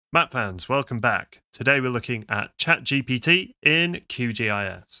Map fans, welcome back. Today we're looking at ChatGPT in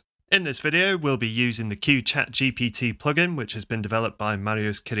QGIS. In this video, we'll be using the QChatGPT plugin, which has been developed by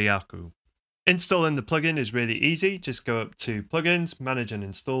Marius Kyriakou. Installing the plugin is really easy. Just go up to Plugins, Manage and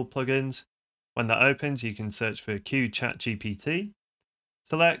Install Plugins. When that opens, you can search for QChatGPT,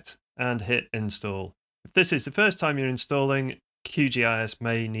 select and hit Install. If this is the first time you're installing, QGIS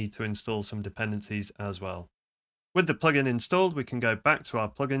may need to install some dependencies as well. With the plugin installed, we can go back to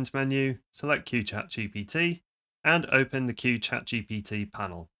our plugins menu, select QChatGPT, and open the QChatGPT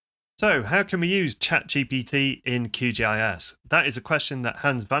panel. So, how can we use ChatGPT in QGIS? That is a question that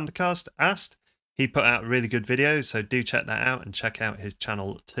Hans van der Kast asked. He put out a really good video, so do check that out and check out his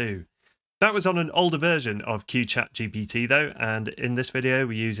channel too. That was on an older version of QChatGPT though, and in this video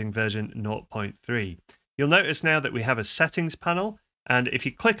we're using version 0.3. You'll notice now that we have a settings panel. And if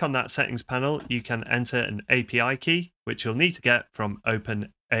you click on that settings panel, you can enter an API key, which you'll need to get from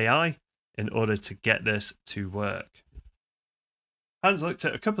OpenAI in order to get this to work. Hans looked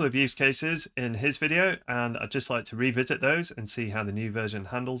at a couple of use cases in his video, and I'd just like to revisit those and see how the new version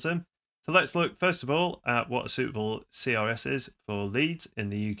handles them. So let's look first of all at what a suitable CRS is for leads in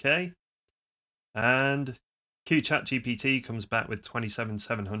the UK. And QChatGPT comes back with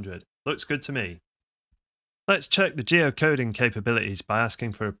 27700. Looks good to me. Let's check the geocoding capabilities by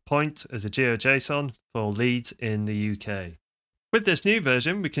asking for a point as a GeoJSON for leads in the UK. With this new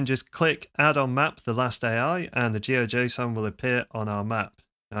version, we can just click Add on Map the last AI and the GeoJSON will appear on our map.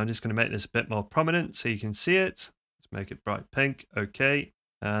 Now I'm just going to make this a bit more prominent so you can see it. Let's make it bright pink, okay,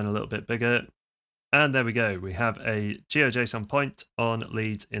 and a little bit bigger. And there we go, we have a GeoJSON point on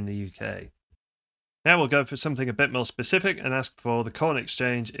leads in the UK. Now we'll go for something a bit more specific and ask for the Corn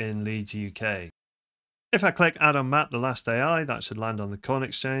Exchange in Leeds, UK. If I click Add on Map the last AI, that should land on the Corn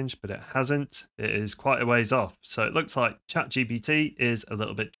Exchange, but it hasn't. It is quite a ways off, so it looks like ChatGPT is a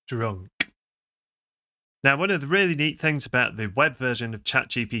little bit drunk. Now, one of the really neat things about the web version of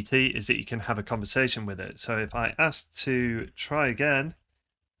ChatGPT is that you can have a conversation with it. So if I ask to try again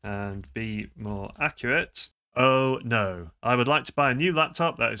and be more accurate, oh no, I would like to buy a new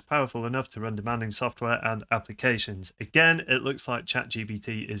laptop that is powerful enough to run demanding software and applications. Again, it looks like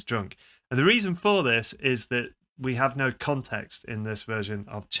ChatGPT is drunk. And the reason for this is that we have no context in this version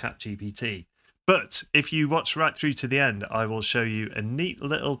of ChatGPT. But if you watch right through to the end, I will show you a neat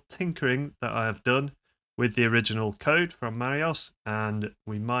little tinkering that I have done with the original code from Marius, and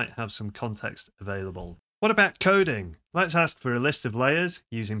we might have some context available. What about coding? Let's ask for a list of layers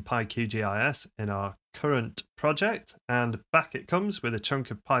using QGIS in our current project, and back it comes with a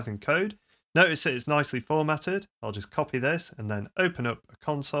chunk of Python code. Notice that it's nicely formatted. I'll just copy this and then open up a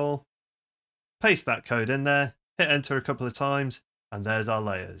console. Paste that code in there, hit enter a couple of times, and there's our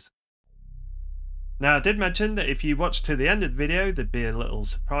layers. Now I did mention that if you watch to the end of the video, there'd be a little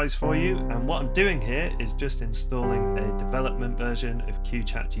surprise for you, and what I'm doing here is just installing a development version of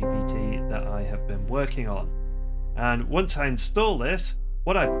QChatGPT that I have been working on. And once I install this,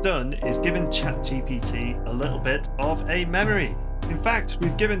 what I've done is given ChatGPT a little bit of a memory. In fact,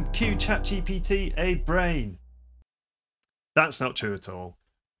 we've given QChatGPT a brain. That's not true at all.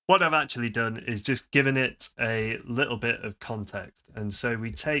 What I've actually done is just given it a little bit of context. And so we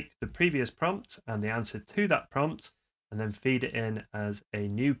take the previous prompt and the answer to that prompt and then feed it in as a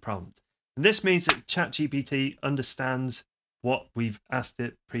new prompt. And this means that ChatGPT understands what we've asked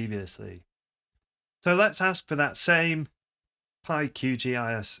it previously. So let's ask for that same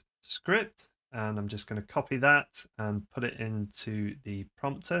QGIS script. And I'm just going to copy that and put it into the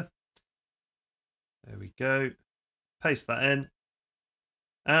prompter. There we go. Paste that in.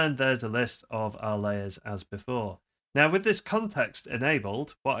 And there's a list of our layers as before. Now with this context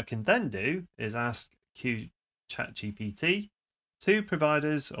enabled, what I can then do is ask QChatGPT to provide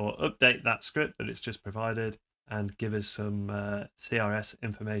us or update that script that it's just provided and give us some CRS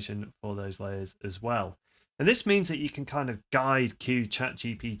information for those layers as well. And this means that you can kind of guide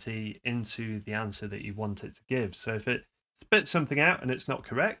QChatGPT into the answer that you want it to give. So if it spits something out and it's not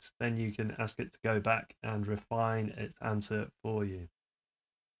correct, then you can ask it to go back and refine its answer for you.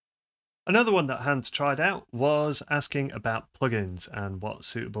 Another one that Hans tried out was asking about plugins and what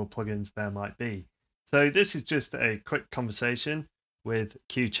suitable plugins there might be. So this is just a quick conversation with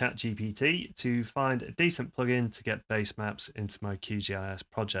QChatGPT to find a decent plugin to get base maps into my QGIS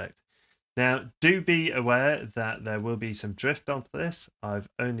project. Now, do be aware that there will be some drift onto this. I've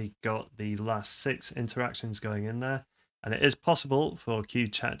only got the last 6 interactions going in there, and it is possible for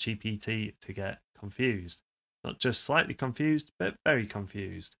QChatGPT to get confused. Not just slightly confused, but very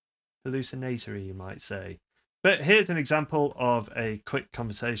confused. Hallucinatory, you might say. But here's an example of a quick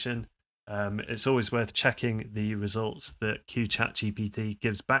conversation It's always worth checking the results that QChatGPT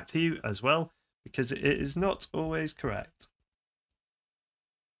gives back to you as well, because it is not always correct.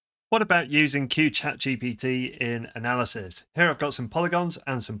 What about using QChatGPT in analysis? Here I've got some polygons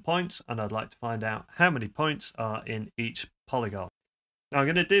and some points, and I'd like to find out how many points are in each polygon. Now I'm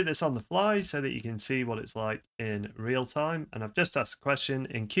going to do this on the fly so that you can see what it's like in real time. And I've just asked a question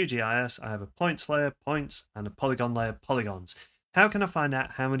in QGIS. I have a points layer, points, and a polygon layer, polygons. How can I find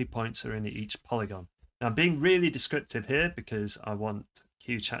out how many points are in each polygon? Now I'm being really descriptive here because I want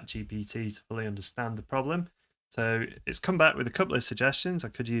QChatGPT to fully understand the problem. So it's come back with a couple of suggestions. I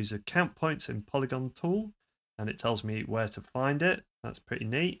could use a count points in polygon tool, and it tells me where to find it. That's pretty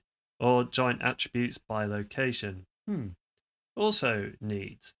neat. Or joint attributes by location. Also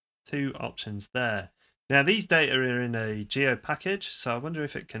neat. Two options there. Now these data are in a geo package, so I wonder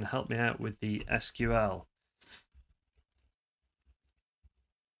if it can help me out with the SQL.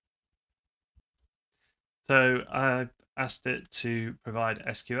 So I've asked it to provide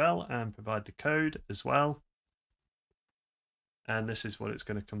SQL and provide the code as well. And this is what it's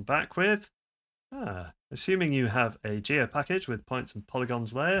going to come back with. Assuming you have a geo package with points and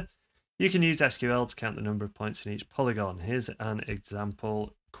polygons layer, you can use SQL to count the number of points in each polygon. Here's an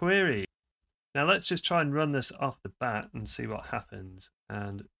example query. Now let's just try and run this off the bat and see what happens.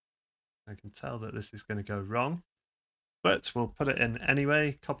 And I can tell that this is going to go wrong, but we'll put it in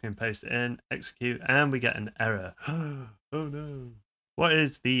anyway, copy and paste it in, execute, and we get an error. Oh no. What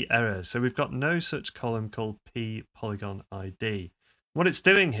is the error? So we've got no such column called P polygon ID. What it's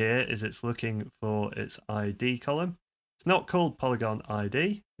doing here is it's looking for its ID column. It's not called polygon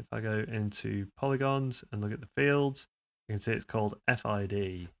ID. If I go into polygons and look at the fields, you can see it's called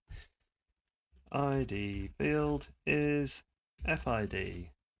FID. ID field is FID.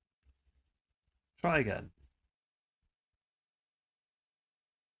 Try again.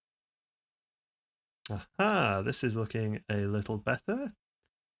 Aha, this is looking a little better.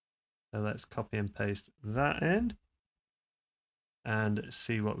 So let's copy and paste that in and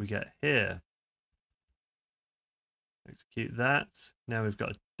see what we get here. Execute that. Now we've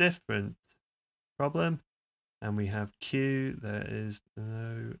got a different problem, and we have Q. There is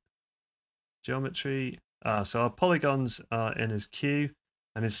no geometry. So our polygons are in as Q,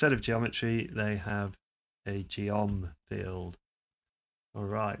 and instead of geometry, they have a geom field. All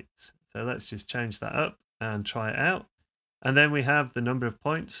right, so let's just change that up and try it out. And then we have the number of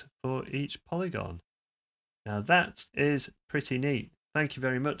points for each polygon. Now that is pretty neat. Thank you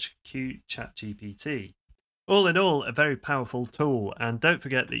very much, QChatGPT. All in all, a very powerful tool, and don't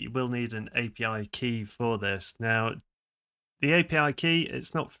forget that you will need an API key for this. Now, the API key,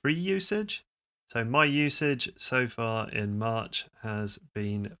 it's not free usage. So my usage so far in March has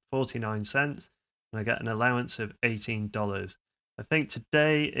been 49 cents, and I get an allowance of $18. I think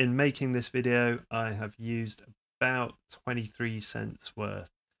today in making this video, I have used about 23 cents worth.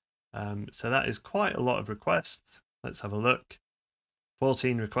 So that is quite a lot of requests. Let's have a look.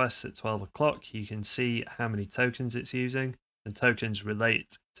 14 requests at 12 o'clock. You can see how many tokens it's using. The tokens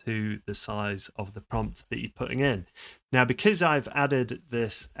relate to the size of the prompt that you're putting in. Now, because I've added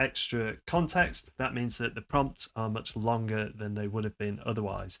this extra context, that means that the prompts are much longer than they would have been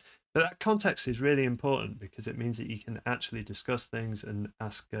otherwise. But that context is really important because it means that you can actually discuss things and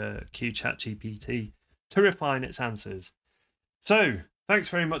ask QChatGPT to refine its answers. So, thanks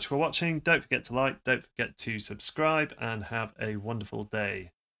very much for watching. Don't forget to like, don't forget to subscribe, and have a wonderful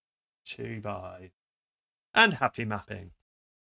day. Cheery bye. And happy mapping.